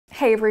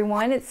Hey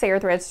everyone, it's Sarah,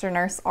 the registered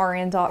nurse,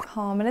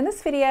 RN.com, and in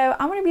this video,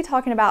 I'm going to be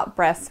talking about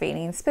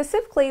breastfeeding,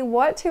 specifically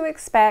what to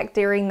expect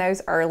during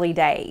those early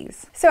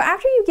days. So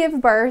after you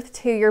give birth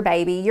to your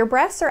baby, your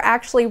breasts are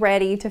actually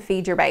ready to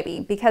feed your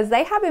baby because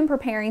they have been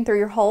preparing through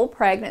your whole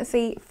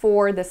pregnancy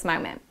for this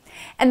moment.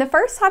 And the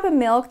first type of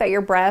milk that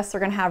your breasts are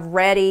going to have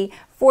ready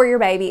for your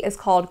baby is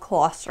called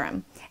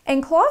colostrum.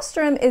 And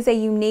colostrum is a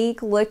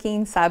unique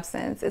looking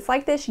substance. It's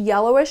like this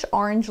yellowish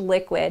orange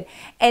liquid,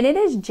 and it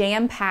is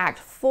jam-packed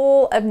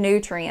full of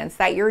nutrients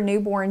that your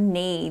newborn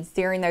needs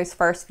during those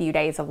first few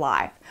days of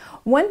life.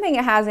 One thing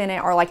it has in it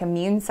are like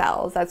immune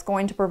cells that's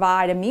going to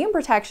provide immune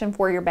protection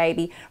for your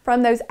baby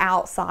from those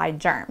outside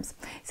germs.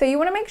 So you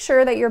want to make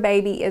sure that your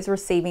baby is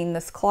receiving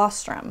this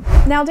colostrum.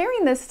 Now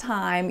during this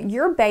time,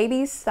 your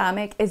baby's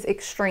stomach is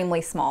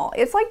extremely small.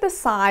 It's like the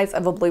size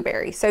of a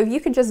blueberry. So you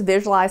can just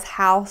visualize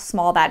how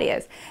small that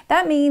is.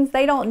 That means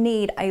they don't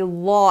need a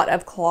lot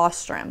of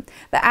colostrum.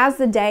 But as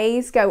the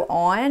days go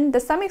on, the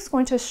stomach's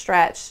going to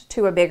stretch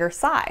to a bigger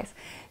size.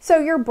 So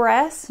your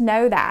breasts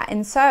know that.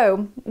 And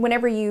so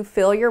whenever you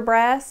feel your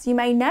breasts, you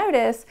may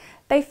notice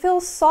they feel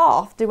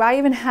soft. Do I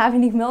even have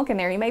any milk in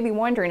there? You may be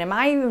wondering, am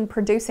I even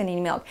producing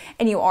any milk?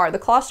 And you are. The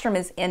colostrum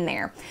is in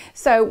there.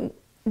 So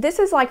this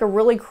is like a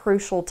really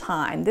crucial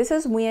time. This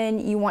is when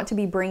you want to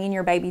be bringing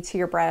your baby to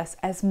your breast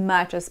as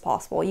much as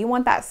possible. You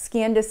want that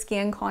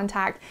skin-to-skin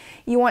contact.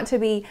 You want to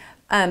be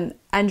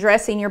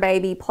undressing your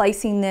baby,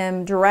 placing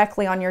them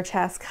directly on your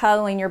chest,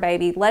 cuddling your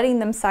baby, letting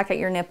them suck at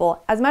your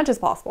nipple as much as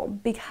possible,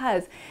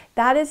 because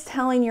that is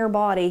telling your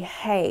body,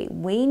 hey,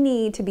 we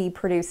need to be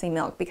producing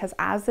milk, because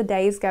as the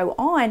days go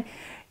on,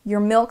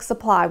 your milk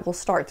supply will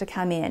start to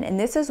come in. And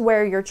this is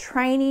where you're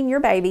training your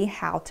baby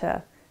how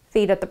to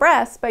feed at the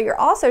breast, but you're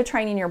also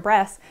training your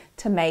breasts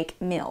to make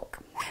milk.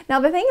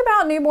 Now the thing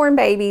about newborn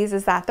babies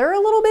is that they're a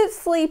little bit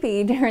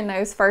sleepy during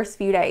those first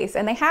few days,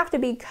 and they have to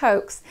be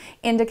coaxed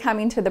into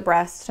coming to the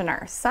breast to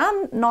nurse.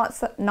 Some not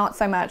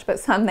so much, but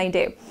some they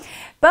do.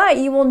 But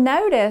you will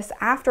notice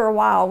after a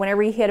while,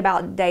 whenever you hit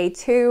about day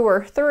 2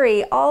 or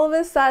 3, all of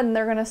a sudden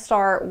they're going to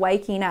start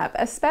waking up,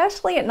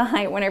 especially at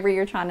night whenever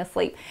you're trying to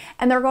sleep.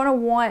 And they're going to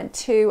want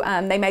to,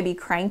 they may be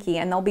cranky,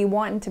 and they'll be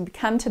wanting to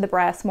come to the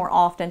breast more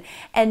often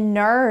and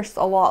nurse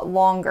a lot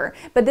longer.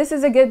 But this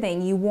is a good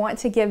thing. You want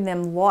to give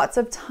them lots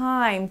of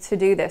time to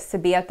do this, to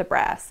be at the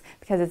breast,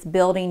 because it's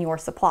building your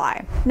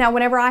supply. Now,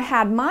 whenever I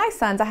had my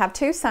sons, I have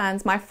 2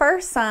 sons. My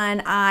first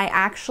son, I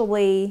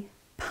actually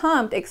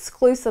pumped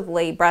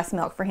exclusively breast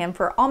milk for him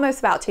for almost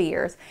about 2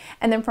 years.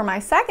 And then for my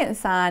second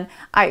son,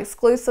 I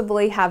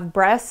exclusively have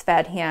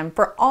breastfed him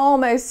for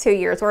almost 2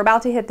 years. We're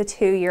about to hit the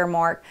 2-year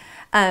mark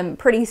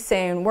pretty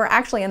soon. We're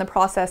actually in the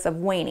process of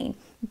weaning.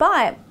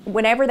 But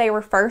whenever they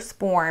were first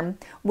born,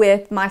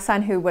 with my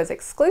son who was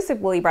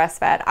exclusively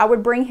breastfed, I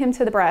would bring him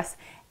to the breast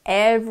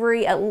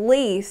at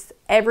least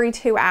every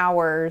 2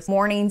 hours,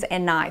 mornings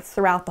and nights,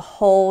 throughout the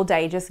whole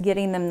day, just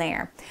getting them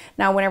there.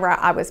 Now, whenever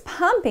I was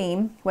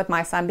pumping with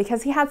my son,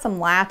 because he had some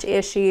latch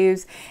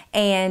issues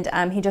and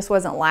he just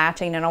wasn't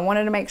latching, and I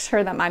wanted to make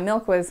sure that my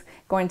milk was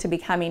going to be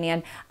coming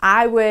in,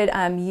 I would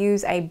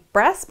use a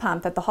breast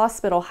pump that the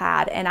hospital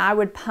had, and I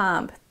would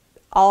pump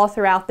all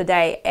throughout the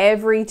day,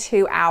 every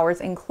 2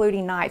 hours,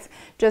 including nights,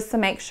 just to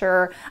make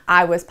sure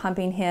I was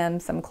pumping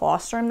him some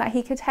colostrum that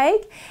he could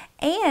take,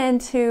 and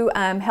to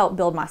help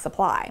build my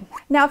supply.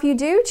 Now, if you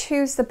do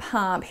choose to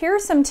pump, here are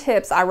some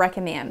tips I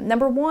recommend.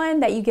 Number 1,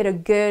 that you get a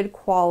good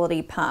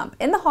quality pump.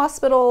 In the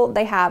hospital,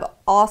 they have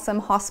awesome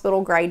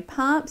hospital grade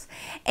pumps,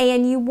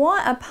 and you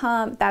want a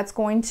pump that's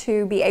going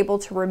to be able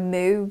to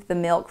remove the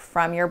milk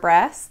from your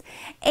breast,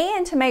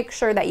 and to make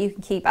sure that you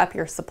can keep up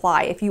your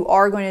supply if you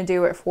are going to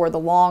do it for the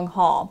long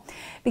haul.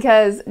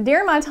 Because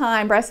during my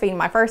time breastfeeding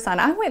my first son,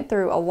 I went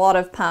through a lot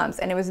of pumps,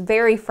 and it was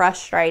very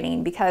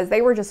frustrating because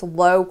they were just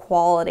low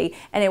quality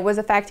and it was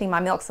affecting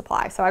my milk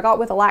supply. So I got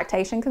with a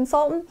lactation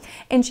consultant,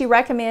 and she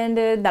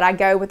recommended that I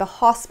go with a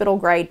hospital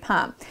grade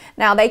pump.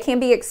 Now they can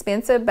be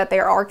expensive, but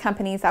there are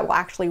companies that will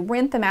actually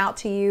rent them out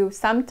to you.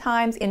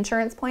 Sometimes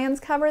insurance plans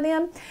cover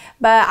them,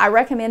 but I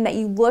recommend that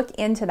you look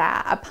into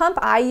that. A pump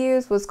I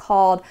used was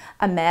called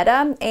a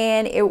Meta,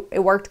 and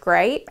it worked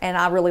great, and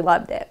I really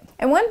loved it.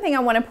 And one thing I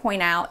want to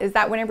point out is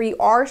that whenever you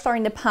are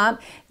starting to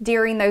pump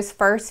during those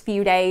first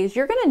few days,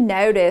 you're going to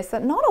notice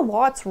that not a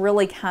lot's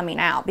really coming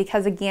out,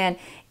 because again,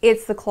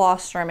 it's the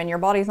colostrum, and your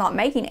body's not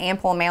making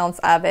ample amounts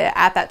of it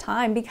at that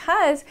time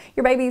because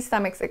your baby's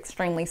stomach's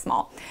extremely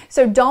small.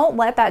 So don't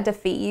let that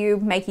defeat you,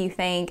 make you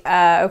think,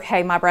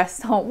 okay, my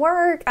breasts don't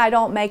work, I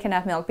don't make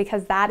enough milk,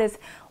 because that is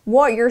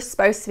what you're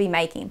supposed to be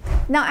making.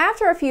 Now,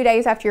 after a few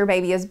days after your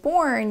baby is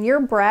born, your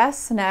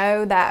breasts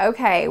know that,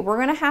 okay, we're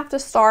gonna have to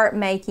start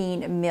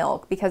making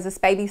milk because this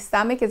baby's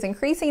stomach is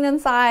increasing in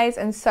size,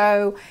 and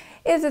so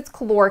is its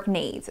caloric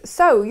needs.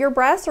 So your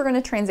breasts are going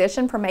to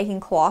transition from making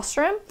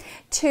colostrum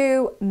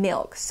to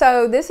milk.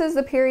 So this is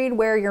the period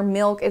where your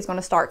milk is going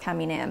to start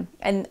coming in.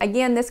 And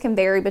again, this can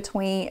vary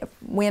between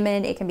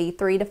women. It can be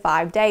 3 to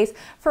 5 days.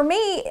 For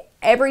me,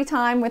 every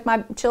time with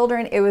my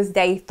children, it was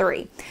day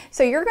 3.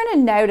 So you're going to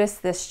notice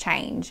this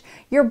change.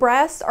 Your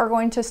breasts are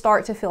going to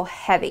start to feel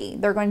heavy.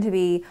 They're going to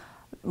be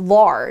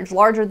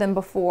larger than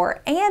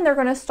before, and they're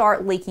going to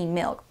start leaking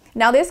milk.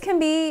 Now this can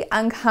be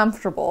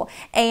uncomfortable,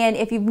 and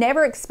if you've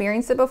never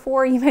experienced it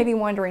before, you may be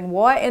wondering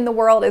what in the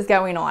world is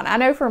going on. I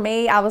know for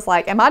me, I was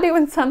like, am I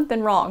doing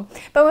something wrong?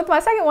 But with my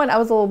second one, I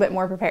was a little bit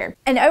more prepared.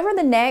 And over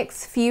the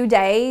next few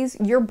days,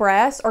 your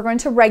breasts are going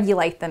to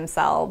regulate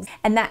themselves,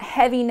 and that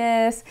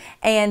heaviness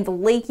and the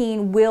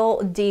leaking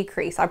will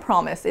decrease. I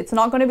promise. It's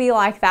not going to be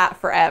like that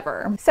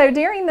forever. So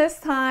during this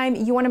time,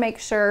 you want to make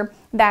sure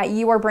that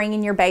you are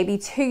bringing your baby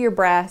to your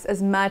breast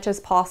as much as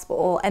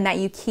possible and that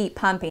you keep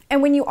pumping.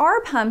 And when you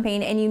are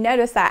pumping and you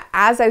notice that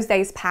as those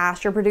days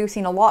pass, you're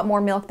producing a lot more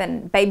milk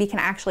than baby can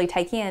actually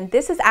take in,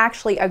 this is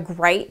actually a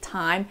great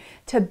time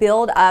to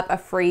build up a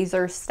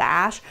freezer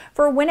stash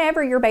for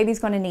whenever your baby's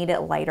going to need it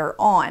later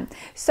on.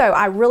 So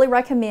I really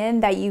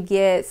recommend that you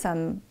get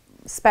some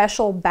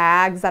special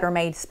bags that are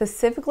made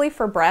specifically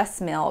for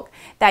breast milk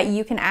that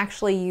you can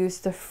actually use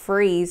to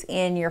freeze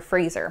in your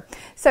freezer.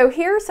 So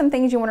here are some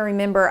things you want to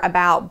remember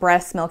about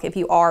breast milk if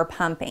you are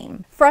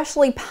pumping.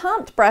 Freshly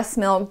pumped breast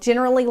milk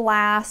generally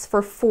lasts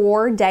for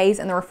 4 days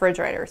in the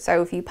refrigerator.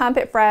 So if you pump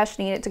it fresh,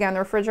 need it to go in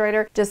the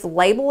refrigerator, just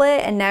label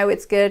it and know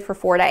it's good for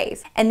 4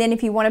 days. And then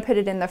if you want to put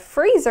it in the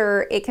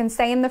freezer, it can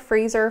stay in the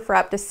freezer for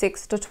up to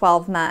 6 to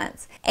 12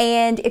 months.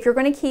 And if you're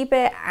going to keep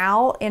it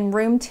out in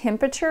room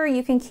temperature,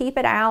 you can keep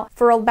it out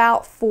for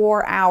about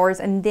 4 hours,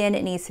 and then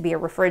it needs to be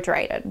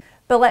refrigerated.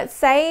 But let's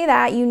say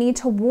that you need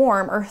to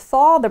warm or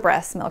thaw the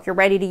breast milk, you're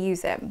ready to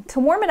use it. To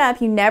warm it up,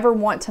 you never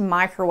want to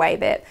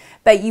microwave it,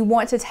 but you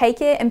want to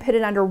take it and put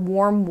it under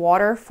warm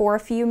water for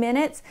a few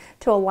minutes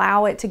to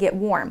allow it to get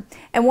warm.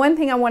 And one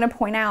thing I want to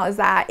point out is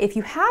that if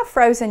you have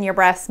frozen your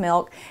breast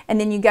milk and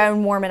then you go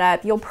and warm it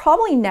up, you'll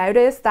probably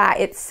notice that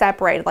it's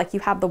separated, like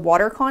you have the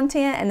water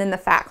content and then the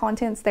fat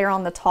content's there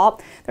on the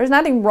top. There's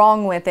nothing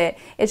wrong with it,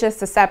 it's just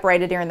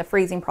separated during the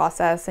freezing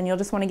process, and you'll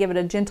just want to give it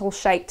a gentle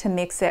shake to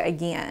mix it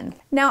again.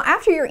 Now,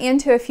 after you're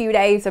into a few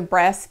days of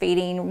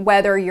breastfeeding,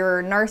 whether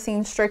you're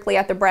nursing strictly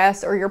at the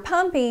breast or you're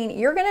pumping,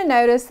 you're going to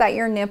notice that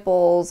your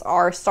nipples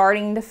are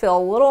starting to feel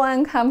a little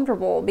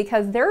uncomfortable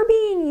because they're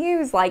being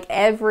used like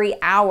every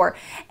hour.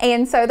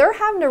 And so they're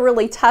having to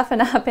really toughen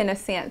up in a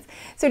sense.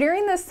 So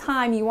during this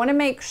time, you want to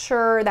make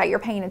sure that you're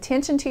paying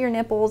attention to your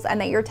nipples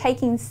and that you're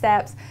taking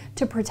steps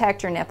to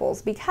protect your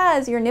nipples,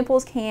 because your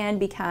nipples can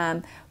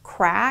become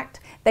cracked.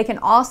 They can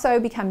also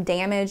become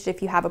damaged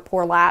if you have a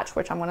poor latch,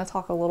 which I'm going to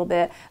talk a little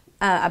bit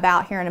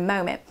about here in a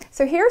moment.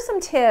 So here are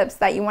some tips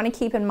that you want to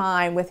keep in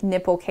mind with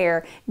nipple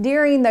care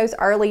during those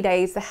early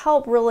days to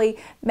help really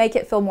make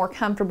it feel more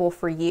comfortable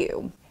for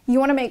you. You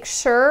want to make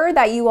sure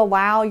that you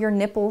allow your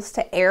nipples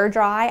to air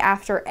dry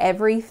after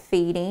every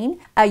feeding.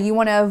 You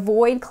want to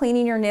avoid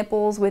cleaning your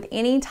nipples with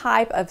any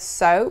type of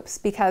soaps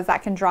because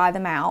that can dry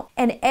them out.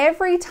 And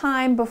every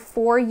time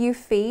before you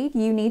feed,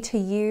 you need to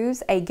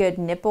use a good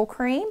nipple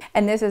cream.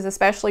 And this is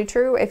especially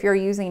true if you're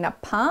using a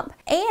pump.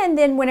 And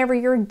then whenever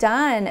you're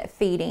done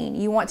feeding,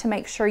 you want to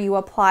make sure you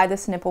apply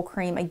this nipple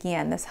cream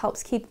again. This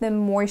helps keep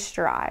them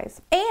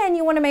moisturized. And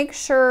you want to make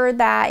sure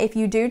that if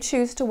you do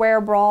choose to wear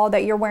a bra,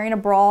 that you're wearing a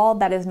bra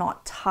that is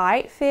not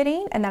tight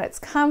fitting and that it's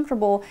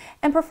comfortable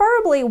and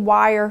preferably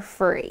wire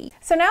free.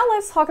 So now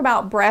let's talk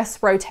about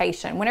breast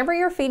rotation. Whenever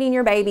you're feeding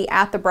your baby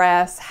at the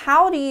breast,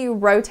 how do you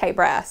rotate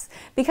breasts?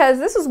 Because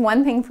this was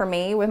one thing for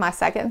me with my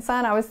second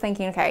son. I was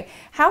thinking, okay,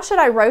 how should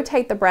I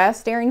rotate the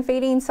breast during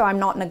feeding so I'm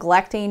not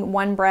neglecting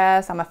one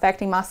breast, I'm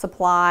affecting my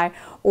supply,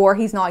 or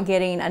he's not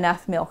getting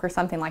enough milk or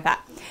something like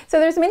that. So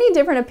there's many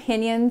different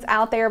opinions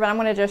out there, but I'm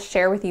going to just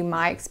share with you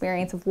my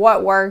experience of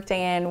what worked,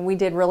 and we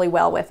did really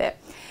well with it.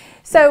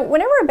 So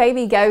whenever a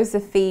baby goes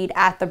to feed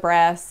at the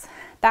breast,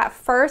 that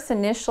first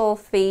initial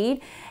feed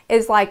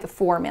is like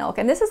foremilk.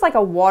 And this is like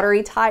a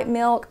watery type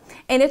milk,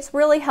 and it's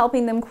really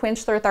helping them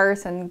quench their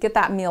thirst and get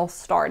that meal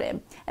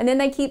started. And then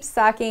they keep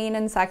sucking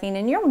and sucking,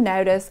 and you'll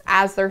notice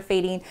as they're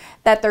feeding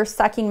that their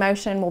sucking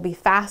motion will be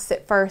fast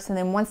at first, and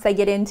then once they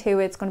get into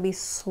it, it's going to be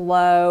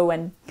slow,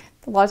 and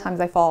a lot of times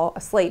they fall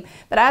asleep.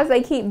 But as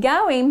they keep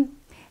going,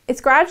 it's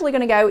gradually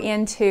going to go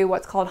into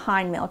what's called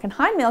hindmilk. And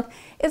hindmilk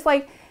is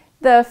like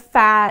the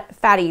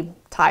fatty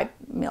type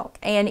milk,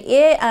 and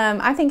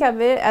I think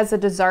of it as a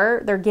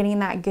dessert. They're getting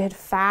that good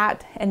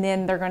fat, and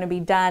then they're going to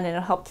be done, and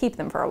it'll help keep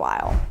them for a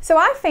while. So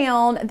I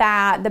found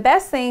that the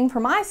best thing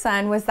for my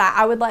son was that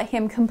I would let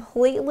him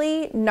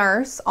completely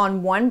nurse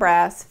on one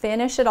breast,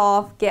 finish it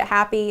off, get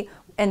happy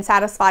and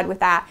satisfied with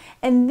that,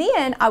 and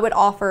then I would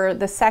offer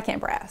the second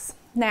breast.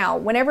 Now,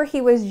 whenever he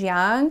was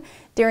young,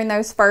 during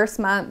those first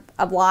month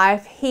of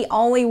life, he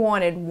only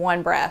wanted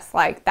one breast.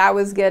 Like, that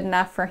was good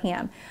enough for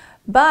him.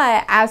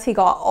 But as he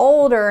got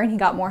older and he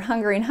got more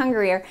hungry and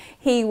hungrier,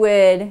 he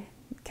would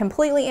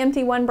completely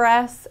empty one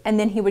breast, and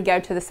then he would go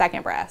to the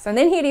second breast, and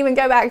then he'd even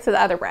go back to the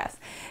other breast.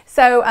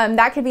 So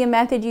that could be a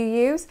method you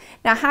use.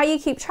 Now, how you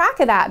keep track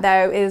of that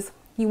though is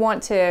you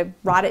want to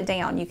write it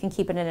down. You can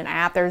keep it in an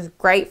app. There's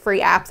great free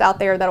apps out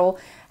there that'll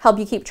help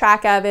you keep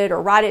track of it,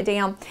 or write it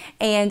down.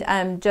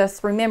 And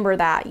just remember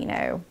that, you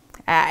know,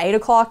 at 8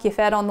 o'clock you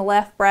fed on the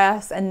left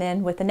breast, and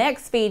then with the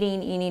next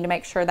feeding you need to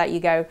make sure that you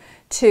go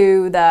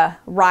to the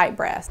right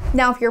breast.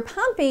 Now, if you're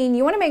pumping,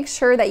 you want to make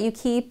sure that you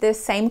keep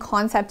this same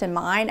concept in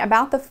mind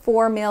about the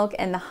foremilk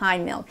and the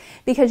hindmilk,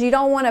 because you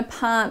don't want to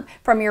pump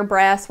from your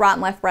breast, right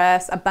and left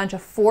breast, a bunch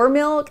of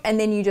foremilk, and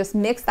then you just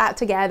mix that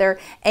together,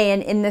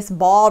 and in this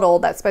bottle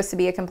that's supposed to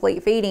be a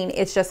complete feeding,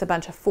 it's just a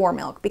bunch of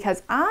foremilk,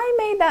 because I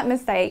made that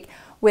mistake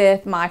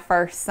with my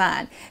first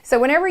son. So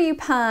whenever you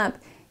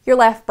pump your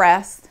left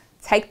breast,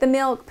 take the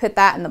milk, put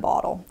that in the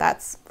bottle.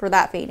 That's for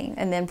that feeding.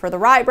 And then for the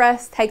right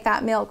breast, take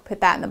that milk, put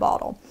that in the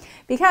bottle.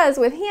 Because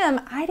with him,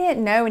 I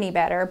didn't know any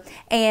better.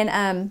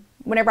 And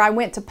whenever I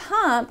went to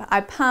pump,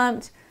 I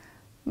pumped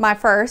my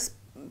first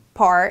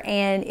part,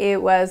 and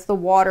it was the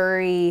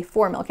watery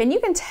foremilk. And you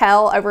can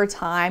tell over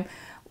time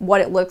what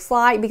it looks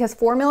like, because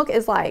foremilk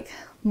is like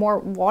more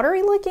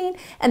watery looking,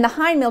 and the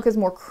hindmilk is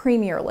more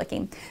creamier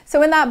looking.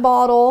 So in that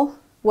bottle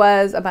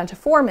was a bunch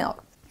of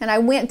foremilk. And I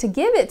went to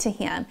give it to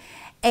him,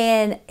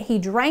 and he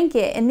drank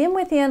it, and then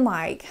within,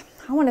 like,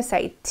 I want to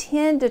say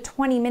 10 to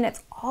 20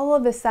 minutes, all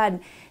of a sudden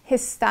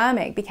his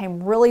stomach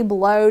became really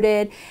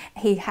bloated.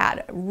 He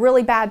had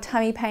really bad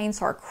tummy pain,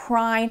 started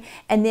crying,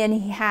 and then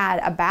he had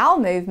a bowel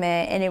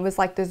movement, and it was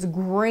like this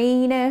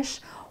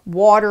greenish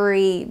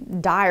watery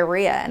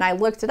diarrhea. And I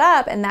looked it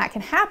up, and that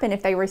can happen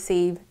if they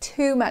receive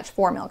too much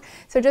foremilk.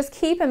 So just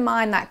keep in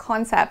mind that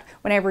concept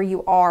whenever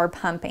you are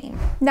pumping.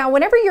 Now,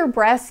 whenever you're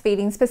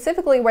breastfeeding,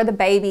 specifically where the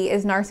baby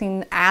is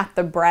nursing at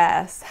the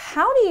breast,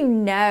 how do you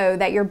know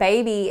that your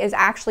baby is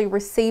actually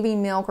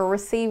receiving milk or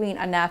receiving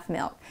enough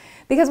milk?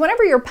 Because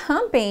whenever you're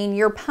pumping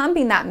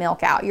that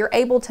milk out. You're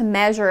able to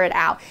measure it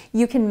out.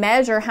 You can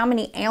measure how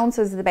many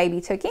ounces the baby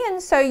took in,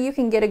 so you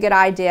can get a good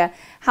idea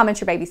how much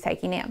your baby's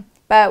taking in.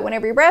 But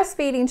whenever you're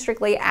breastfeeding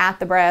strictly at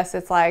the breast,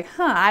 it's like,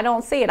 I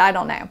don't see it, I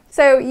don't know.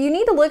 So you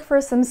need to look for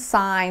some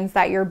signs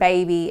that your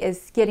baby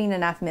is getting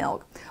enough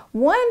milk.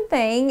 One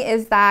thing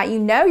is that you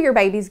know your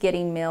baby's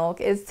getting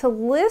milk is to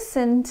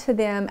listen to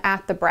them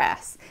at the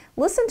breast.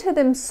 Listen to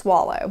them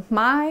swallow.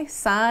 My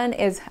son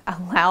is a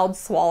loud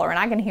swallower, and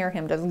I can hear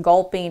him just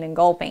gulping and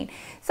gulping.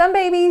 Some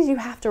babies, you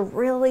have to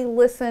really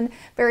listen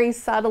very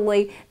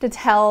subtly to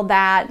tell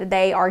that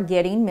they are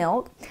getting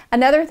milk.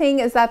 Another thing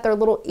is that their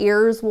little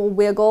ears will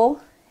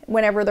wiggle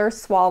whenever they're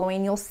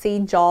swallowing. You'll see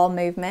jaw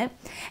movement.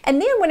 And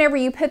then whenever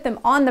you put them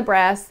on the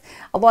breast,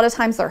 a lot of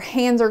times their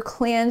hands are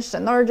clenched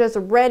and they're just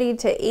ready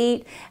to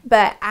eat.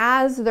 But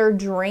as they're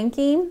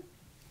drinking,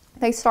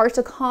 they start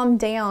to calm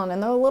down,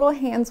 and their little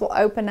hands will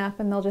open up,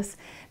 and they'll just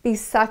be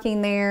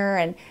sucking there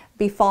and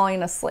be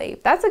falling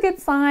asleep. That's a good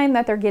sign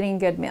that they're getting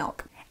good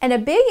milk. And a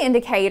big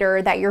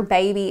indicator that your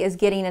baby is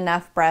getting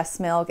enough breast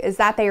milk is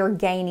that they are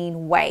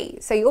gaining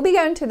weight. So you'll be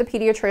going to the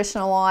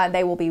pediatrician a lot.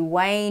 They will be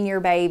weighing your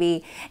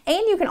baby,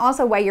 and you can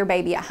also weigh your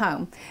baby at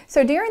home.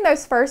 So during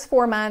those first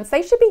 4 months,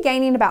 they should be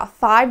gaining about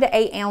 5 to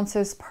 8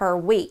 ounces per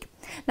week.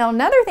 Now,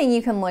 another thing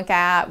you can look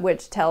at,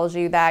 which tells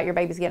you that your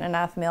baby's getting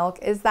enough milk,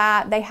 is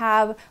that they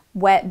have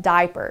wet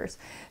diapers.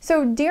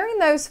 So during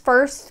those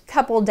first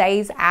couple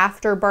days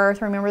after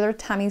birth, remember their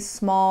tummy's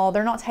small,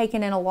 they're not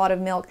taking in a lot of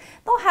milk,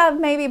 they'll have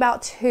maybe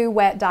about 2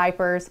 wet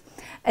diapers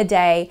a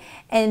day.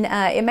 And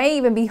it may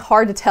even be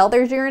hard to tell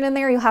there's urine in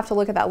there. You'll have to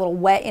look at that little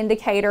wet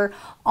indicator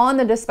on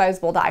the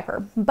disposable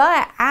diaper.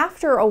 But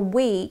after a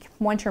week,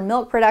 once your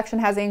milk production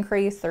has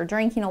increased, they're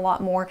drinking a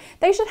lot more,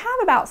 they should have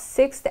about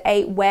 6 to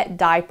 8 wet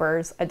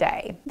diapers a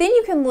day. Then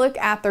you can look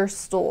at their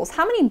stools.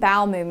 How many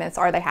bowel movements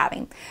are they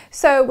having?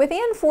 So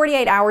within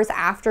 48 hours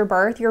after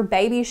birth, your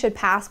baby should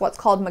pass what's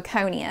called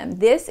meconium.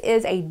 This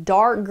is a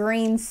dark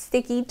green,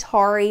 sticky,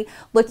 tarry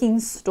looking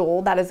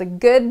stool. That is a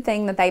good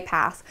thing that they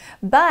pass.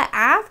 But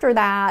after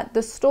that,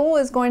 the stool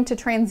is going to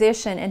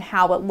transition in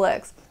how it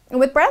looks. And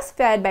with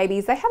breastfed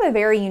babies, they have a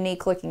very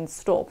unique looking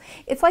stool.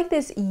 It's like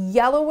this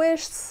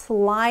yellowish,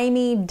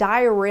 slimy,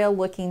 diarrhea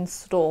looking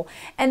stool.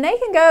 And they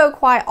can go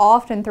quite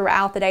often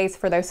throughout the days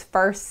for those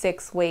first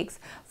 6 weeks,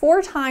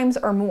 4 times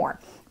or more.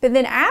 But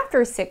then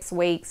after 6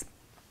 weeks,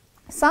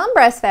 some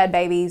breastfed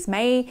babies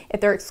may,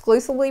 if they're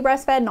exclusively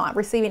breastfed, not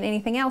receiving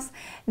anything else,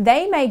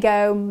 they may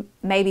go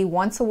maybe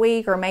once a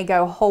week or may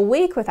go a whole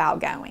week without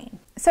going.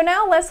 So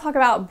now let's talk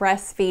about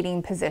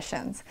breastfeeding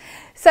positions.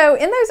 So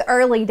in those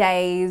early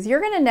days, you're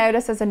going to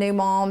notice as a new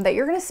mom that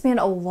you're going to spend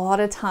a lot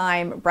of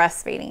time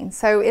breastfeeding.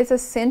 So it's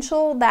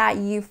essential that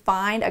you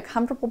find a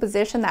comfortable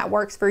position that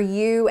works for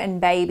you and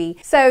baby.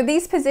 So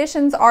these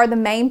positions are the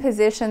main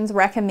positions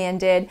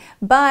recommended,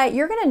 but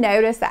you're going to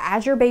notice that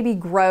as your baby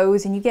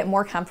grows and you get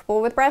more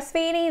comfortable with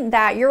breastfeeding,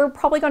 that you're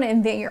probably going to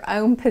invent your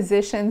own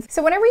positions.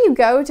 So whenever you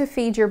go to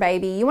feed your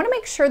baby, you want to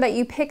make sure that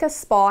you pick a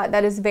spot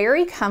that is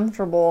very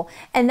comfortable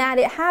and that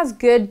it has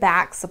good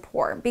back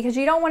support because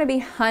you don't want to be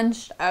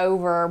hunched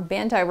over,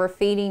 bent over,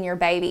 feeding your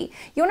baby.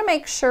 You want to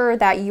make sure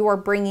that you are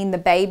bringing the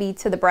baby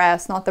to the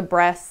breast, not the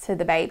breast to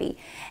the baby.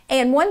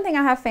 And one thing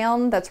I have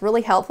found that's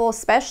really helpful,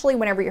 especially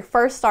whenever you're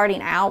first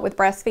starting out with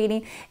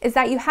breastfeeding, is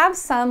that you have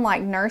some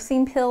like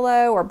nursing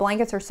pillow or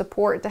blankets or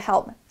support to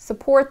help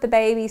support the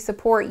baby,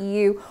 support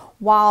you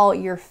while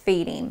you're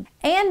feeding.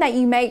 And that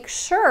you make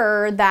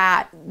sure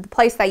that the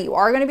place that you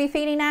are going to be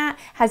feeding at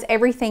has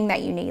everything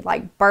that you need,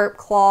 like burp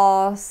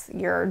cloths,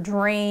 your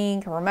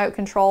drink, remote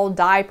control,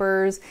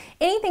 diapers,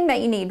 anything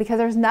that you need, because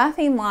there's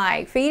nothing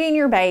like feeding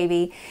your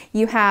baby.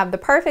 You have the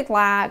perfect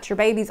latch, your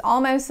baby's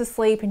almost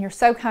asleep, and you're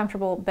so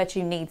comfortable, but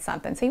you need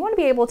something. So you want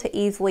to be able to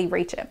easily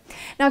reach it.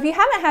 Now, if you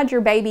haven't had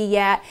your baby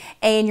yet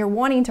and you're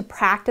wanting to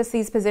practice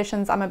these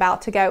positions I'm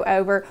about to go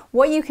over,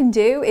 what you can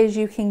do is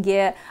you can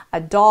get a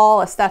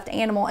doll, a stuffed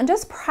animal, and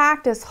just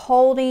practice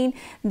holding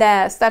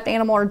the stuffed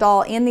animal or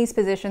doll in these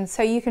positions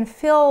so you can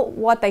feel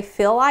what they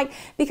feel like,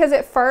 because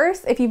at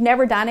first, if you've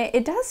never done it,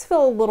 it does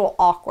feel a little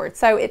awkward.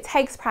 So it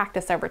takes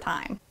practice over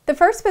time. The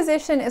first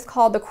position is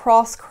called the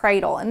cross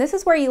cradle, and this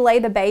is where you lay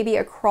the baby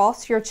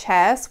across your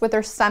chest with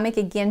their stomach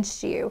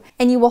against you,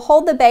 and you will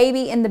hold the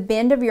baby in the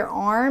bend of your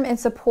arm and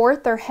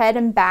support their head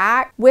and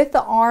back with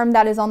the arm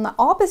that is on the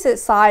opposite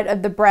side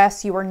of the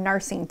breast you are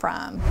nursing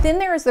from. Then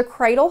there is the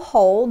cradle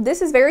hold.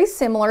 This is very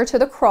similar to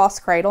the cross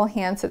cradle,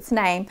 hence its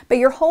name, but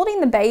you're holding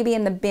the baby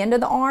in the bend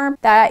of the arm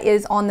that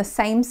is on the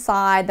same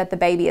side that the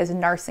baby is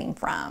nursing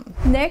from.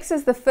 Next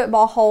is the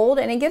football hold,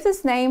 and it gives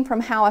its name from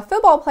how a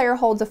football player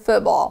holds a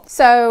football.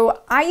 So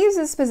I use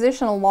this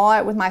position a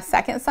lot with my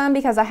second son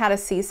because I had a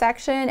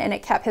C-section and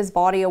it kept his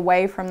body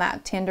away from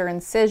that tender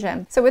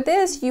incision. So with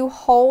this, you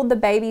hold the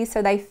baby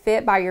so they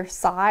fit by your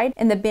side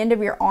in the bend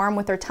of your arm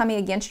with their tummy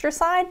against your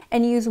side,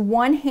 and use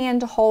one hand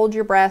to hold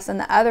your breast and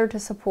the other to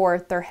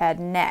support their head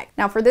and neck.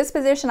 Now for this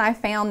position, I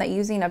found that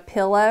using a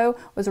pillow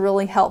was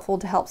really helpful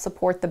to help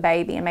support the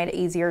baby and made it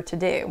easier to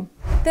do.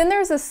 Then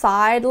there's a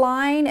side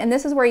line, and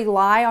this is where you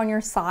lie on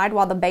your side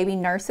while the baby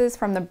nurses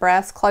from the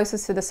breast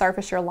closest to the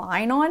surface you're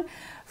lying on.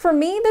 For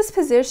me, this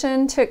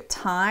position took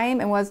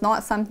time and was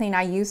not something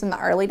I used in the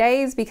early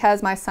days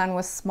because my son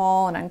was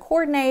small and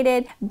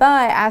uncoordinated,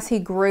 but as he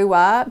grew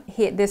up,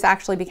 this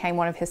actually became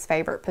one of his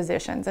favorite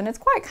positions, and it's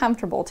quite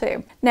comfortable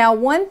too. Now,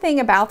 one thing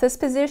about this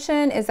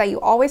position is that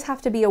you always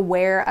have to be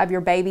aware of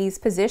your baby's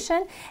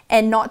position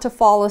and not to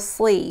fall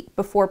asleep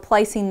before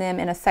placing them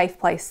in a safe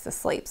place to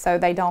sleep so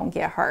they don't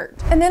get hurt.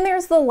 And then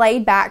there's the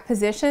laid back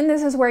position.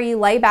 This is where you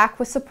lay back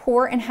with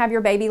support and have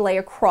your baby lay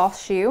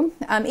across you.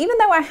 Even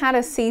though I had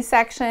a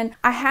C-section,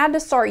 I had to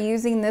start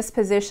using this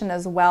position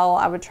as well.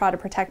 I would try to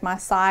protect my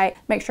side,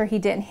 make sure he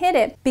didn't hit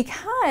it,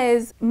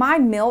 because my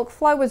milk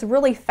flow was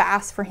really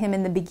fast for him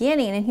in the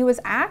beginning and he was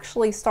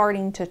actually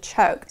starting to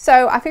choke.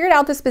 So I figured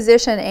out this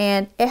position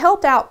and it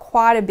helped out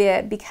quite a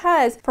bit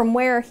because from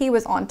where he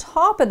was on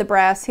top of the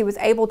breast, he was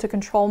able to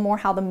control more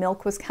how the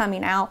milk was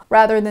coming out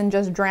rather than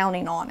just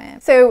drowning on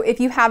it. So if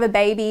you have a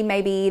baby,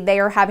 maybe they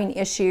are having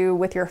issue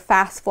with your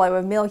fast flow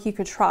of milk, you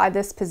could try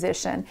this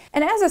position.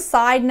 And as a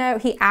side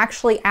note, he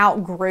actually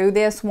outgrew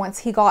this. Once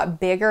he got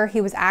bigger,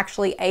 he was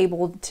actually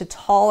able to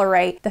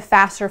tolerate the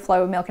faster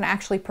flow of milk and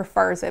actually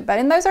prefers it. But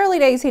in those early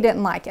days, he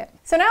didn't like it.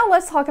 So now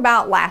let's talk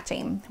about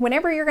latching.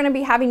 Whenever you're going to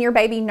be having your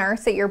baby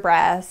nurse at your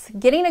breast,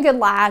 getting a good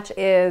latch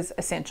is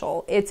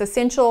essential. It's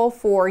essential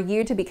for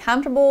you to be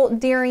comfortable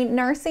during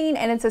nursing,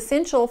 and it's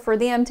essential for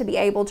them to be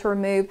able to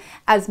remove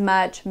as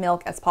much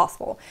milk as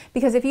possible.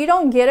 Because if you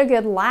don't get a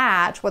good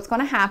latch, what's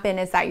going to happen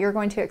is that you're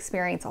going to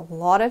experience a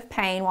lot of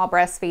pain while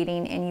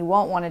breastfeeding, and you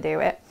won't want to do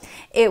it.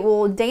 It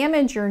will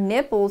damage your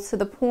nipples to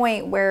the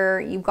point where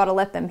you've got to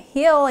let them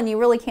heal, and you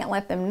really can't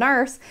let them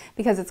nurse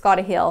because it's got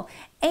to heal.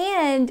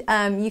 And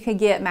you could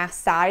get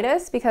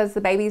mastitis because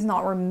the baby's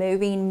not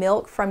removing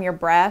milk from your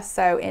breast,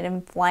 so it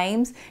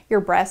inflames your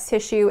breast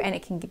tissue and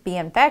it can be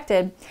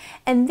infected.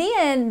 And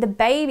then the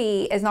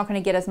baby is not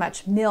going to get as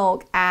much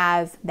milk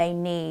as they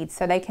need,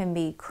 so they can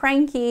be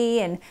cranky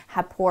and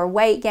have poor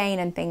weight gain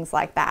and things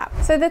like that.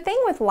 So the thing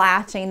with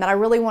latching that I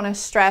really want to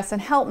stress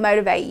and help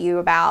motivate you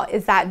about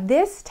is that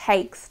this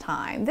takes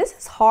time. This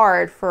is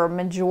hard for a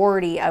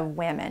majority of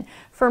women.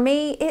 For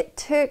me, it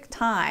took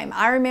time.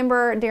 I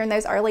remember during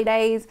those early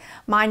days,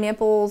 my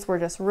nipples were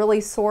just really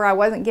sore. I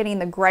wasn't getting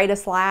the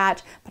greatest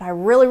latch, but I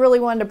really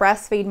wanted to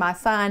breastfeed my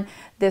son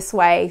this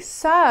way.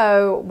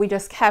 So we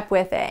just kept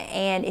with it.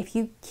 And if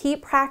you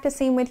keep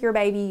practicing with your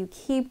baby, you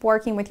keep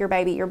working with your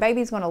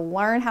baby's going to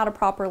learn how to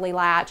properly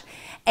latch,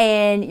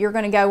 and you're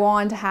going to go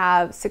on to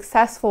have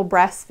successful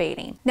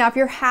breastfeeding. Now, if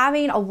you're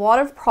having a lot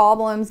of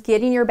problems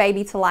getting your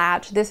baby to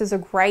latch, this is a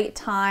great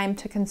time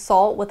to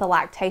consult with a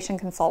lactation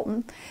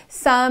consultant.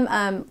 Some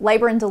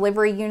labor and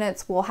delivery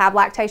units will have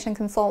lactation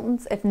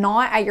consultants. If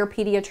not, at your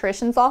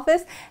pediatrician's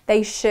office,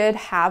 they should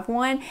have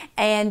one.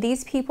 And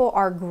these people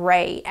are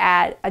great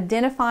at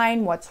identifying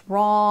identifying what's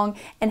wrong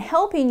and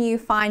helping you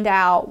find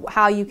out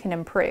how you can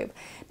improve.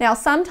 Now,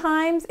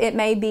 sometimes it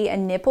may be a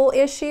nipple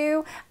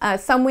issue.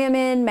 Some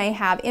women may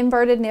have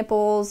inverted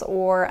nipples,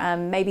 or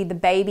maybe the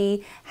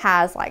baby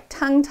has like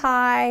tongue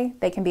tie.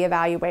 They can be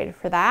evaluated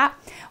for that.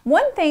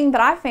 One thing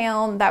that I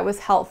found that was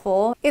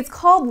helpful, it's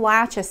called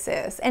Latch,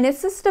 and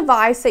it's this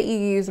device that you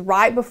use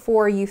right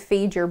before you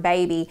feed your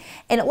baby,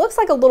 and it looks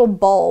like a little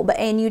bulb,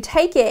 and you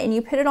take it and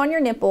you put it on your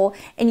nipple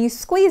and you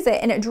squeeze it,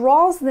 and it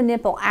draws the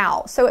nipple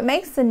out, so it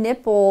makes the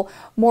nipple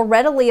more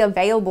readily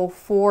available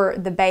for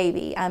the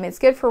baby. It's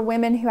good for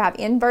women who have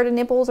inverted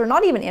nipples, or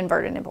not even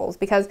inverted nipples,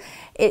 because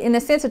in a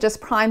sense it just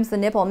primes the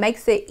nipple and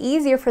makes it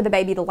easier for the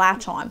baby to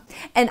latch on.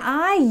 And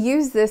I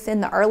used this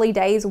in the early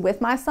days with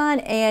my son,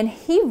 and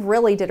he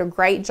really did a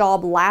great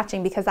job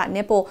latching because that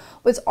nipple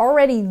was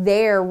already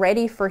there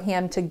ready for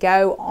him to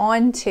go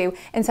onto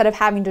instead of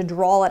having to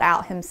draw it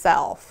out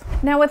himself.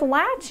 Now, with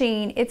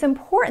latching, it's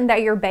important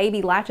that your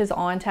baby latches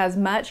on to as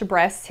much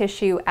breast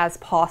tissue as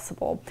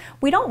possible.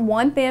 We don't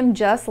want them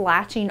just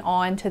latching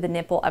on to the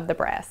nipple of the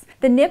breast.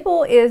 The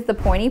nipple is the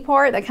pointy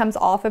part that comes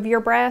off of your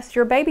breast.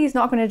 Your baby's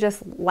not going to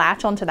just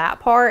latch onto that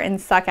part and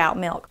suck out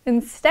milk.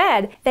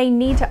 Instead, they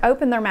need to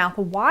open their mouth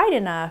wide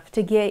enough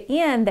to get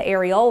in the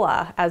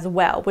areola as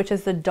well, which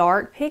is the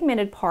dark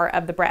pigmented part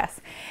of the breast.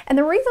 And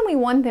the reason we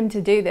want them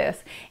to do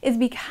this is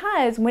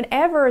because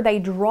whenever they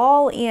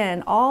draw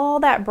in all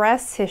that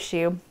breast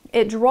tissue,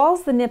 it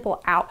draws the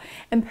nipple out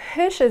and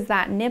pushes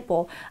that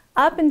nipple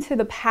up into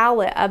the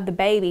palate of the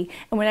baby,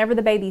 and whenever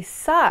the baby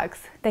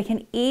sucks, they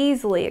can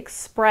easily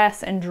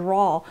express and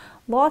draw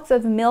lots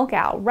of milk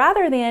out,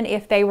 rather than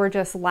if they were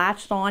just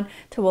latched on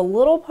to a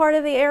little part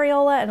of the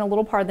areola and a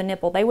little part of the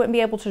nipple. They wouldn't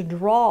be able to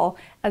draw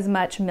as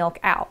much milk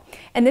out.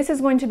 And this is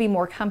going to be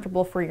more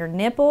comfortable for your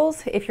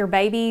nipples. If your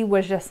baby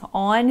was just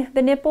on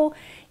the nipple,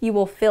 you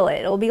will feel it.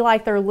 It'll be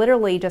like they're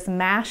literally just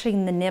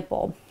mashing the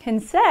nipple.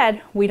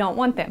 Instead, we don't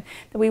want them.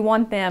 We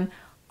want them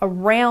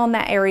around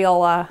that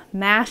areola,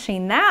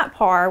 mashing that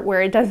part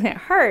where it doesn't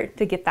hurt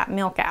to get that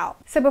milk out.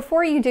 So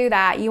before you do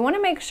that, you want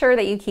to make sure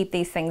that you keep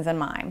these things in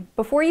mind.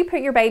 Before you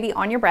put your baby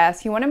on your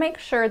breast, you want to make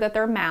sure that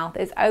their mouth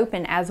is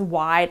open as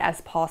wide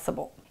as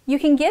possible. You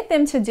can get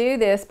them to do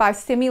this by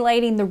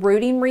stimulating the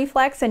rooting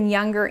reflex in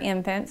younger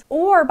infants,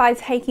 or by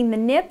taking the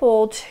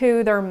nipple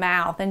to their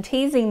mouth and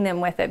teasing them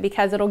with it,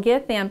 because it'll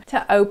get them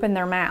to open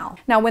their mouth.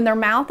 Now, when their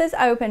mouth is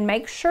open,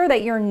 make sure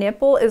that your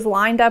nipple is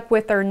lined up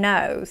with their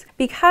nose,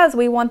 because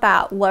we want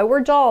that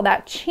lower jaw,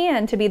 that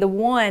chin, to be the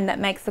one that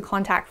makes the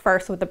contact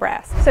first with the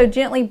breast. So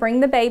gently bring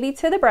the baby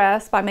to the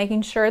breast by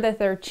making sure that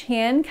their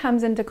chin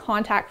comes into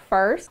contact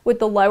first with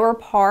the lower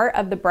part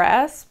of the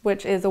breast,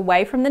 which is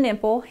away from the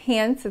nipple.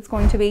 Hence, it's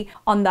going to be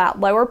on that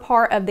lower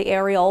part of the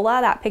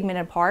areola, that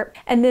pigmented part,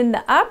 and then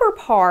the upper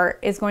part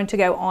is going to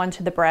go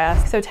onto the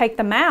breast. So take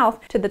the mouth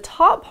to the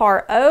top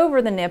part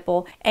over the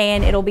nipple,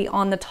 and it'll be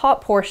on the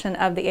top portion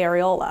of the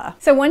areola.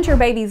 So once your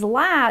baby's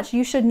latched,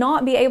 you should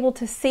not be able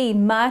to see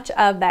much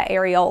of that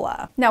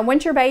areola. Now,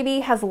 once your baby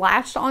has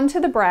latched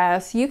onto the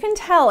breast, you can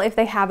tell if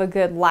they have a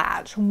good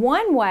latch.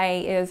 One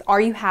way is,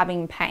 are you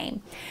having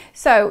pain?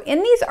 So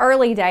in these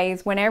early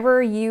days,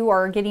 whenever you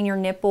are getting your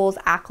nipples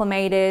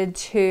acclimated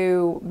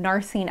to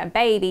nursing a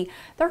baby,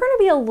 they're going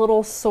to be a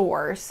little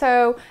sore.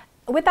 So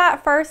with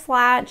that first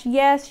latch,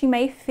 yes, you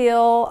may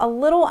feel a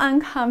little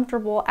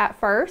uncomfortable at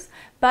first,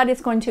 but it's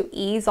going to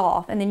ease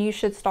off, and then you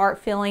should start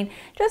feeling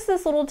just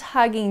this little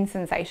tugging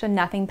sensation,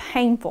 nothing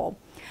painful.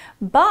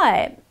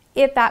 But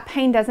if that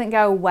pain doesn't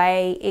go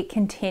away, it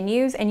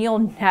continues, and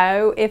you'll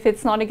know if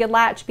it's not a good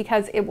latch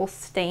because it will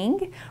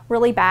sting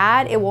really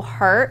bad. It will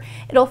hurt.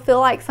 It'll feel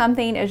like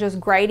something is just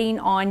grating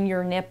on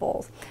your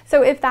nipples.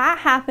 So if that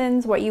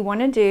happens, what you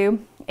want to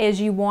do is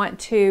you want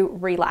to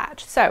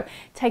relatch. So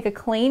take a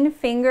clean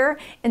finger,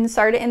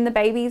 insert it in the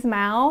baby's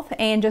mouth,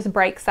 and just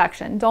break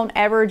suction. Don't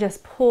ever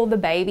just pull the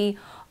baby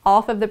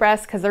off of the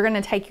breast, because they're going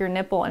to take your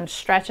nipple and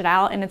stretch it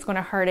out, and it's going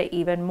to hurt it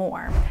even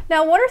more.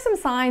 Now, what are some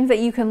signs that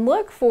you can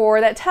look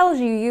for that tells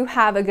you you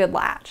have a good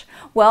latch?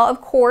 Well,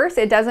 of course,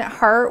 it doesn't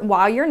hurt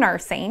while you're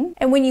nursing.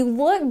 And when you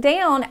look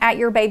down at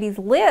your baby's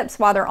lips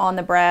while they're on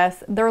the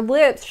breast, their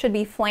lips should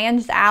be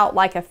flanged out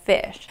like a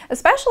fish,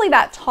 especially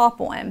that top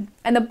one.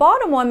 And the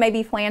bottom one may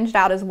be flanged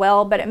out as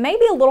well, but it may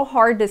be a little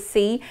hard to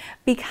see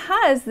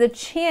because the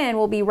chin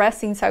will be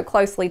resting so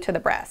closely to the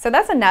breast. So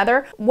that's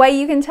another way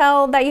you can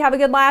tell that you have a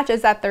good latch,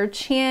 is that their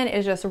chin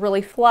is just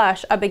really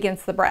flush up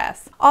against the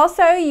breast.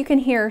 Also, you can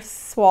hear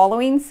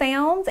swallowing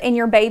sounds, and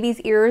your baby's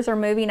ears are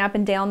moving up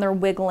and down, they're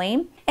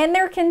wiggling. And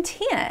they're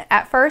content.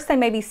 At first, they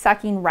may be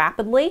sucking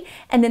rapidly,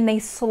 and then they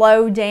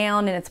slow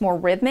down and it's more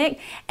rhythmic,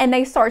 and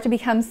they start to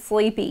become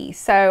sleepy.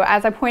 So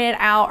as I pointed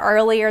out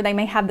earlier, they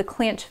may have the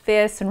clenched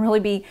fists and really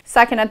be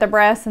sucking at the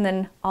breast, and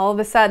then all of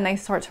a sudden they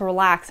start to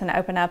relax and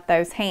open up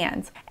those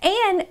hands.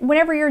 And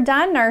whenever you're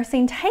done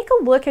nursing, take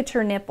a look at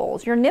your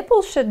nipples. Your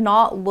nipples should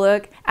not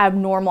look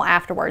abnormal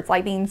afterwards,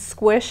 like being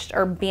squished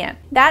or bent.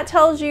 That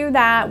tells you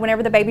that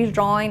whenever the baby's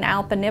drawing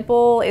out the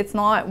nipple, it's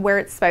not where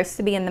it's supposed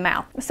to be in the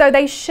mouth. So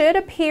they should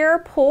appear appear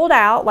pulled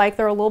out, like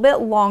they're a little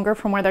bit longer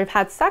from where they've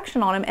had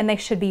suction on them, and they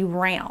should be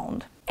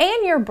round.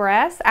 And your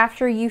breasts,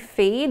 after you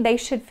feed, they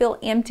should feel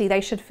empty.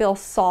 They should feel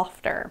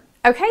softer.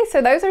 Okay,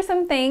 so those are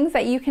some things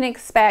that you can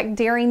expect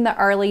during the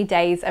early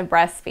days of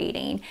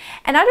breastfeeding.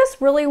 And I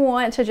just really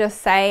want to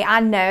just say,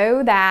 I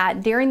know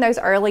that during those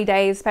early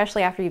days,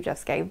 especially after you've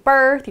just gave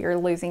birth, you're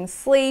losing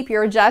sleep,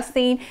 you're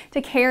adjusting to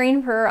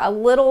caring for a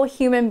little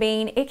human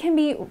being, it can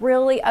be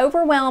really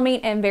overwhelming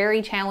and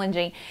very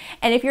challenging.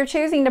 And if you're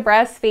choosing to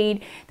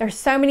breastfeed, there's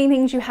so many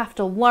things you have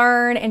to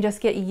learn and just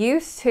get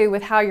used to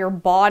with how your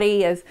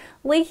body is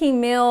leaking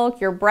milk,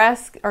 your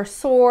breasts are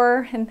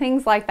sore, and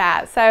things like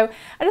that. So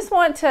I just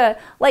want to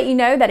let you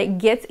know that it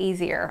gets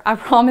easier. I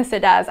promise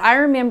it does. I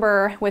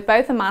remember with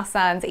both of my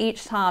sons,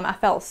 each time I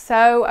felt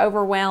so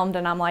overwhelmed,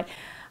 and I'm like,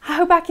 I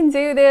hope I can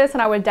do this,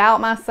 and I would doubt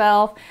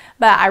myself,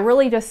 but I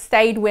really just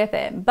stayed with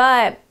it.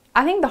 But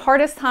I think the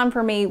hardest time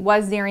for me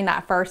was during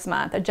that first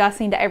month,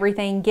 adjusting to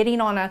everything,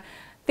 getting on a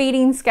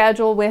feeding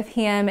schedule with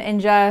him, and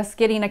just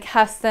getting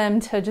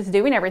accustomed to just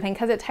doing everything,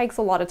 because it takes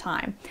a lot of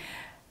time,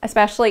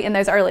 especially in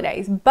those early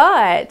days.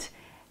 But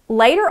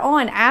later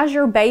on, as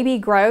your baby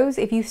grows,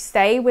 if you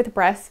stay with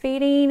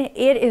breastfeeding,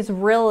 it is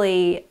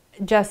really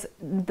just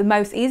the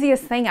most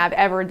easiest thing I've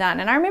ever done.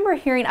 And I remember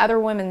hearing other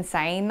women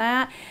saying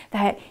that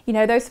you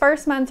know, those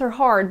first months are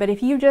hard, but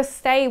if you just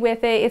stay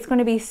with it, it's going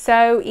to be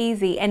so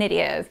easy. And it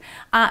is.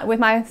 With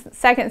my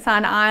second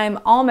son, I'm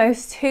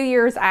almost 2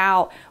 years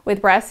out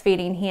with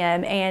breastfeeding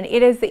him, and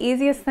it is the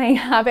easiest thing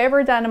I've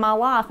ever done in my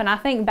life. And I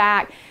think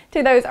back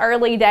to those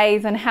early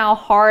days and how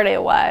hard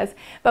it was,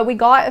 but we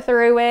got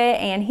through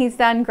it, and he's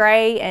done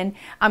great, and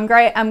I'm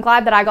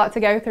glad that I got to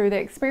go through the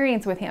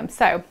experience with him.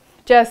 So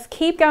just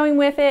keep going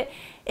with it.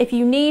 If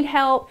you need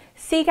help,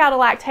 seek out a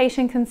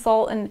lactation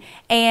consultant,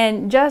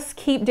 and just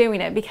keep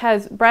doing it,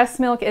 because breast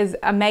milk is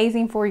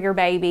amazing for your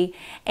baby.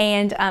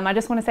 And I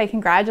just want to say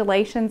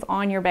congratulations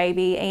on your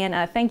baby,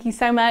 and thank you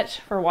so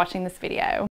much for watching this video.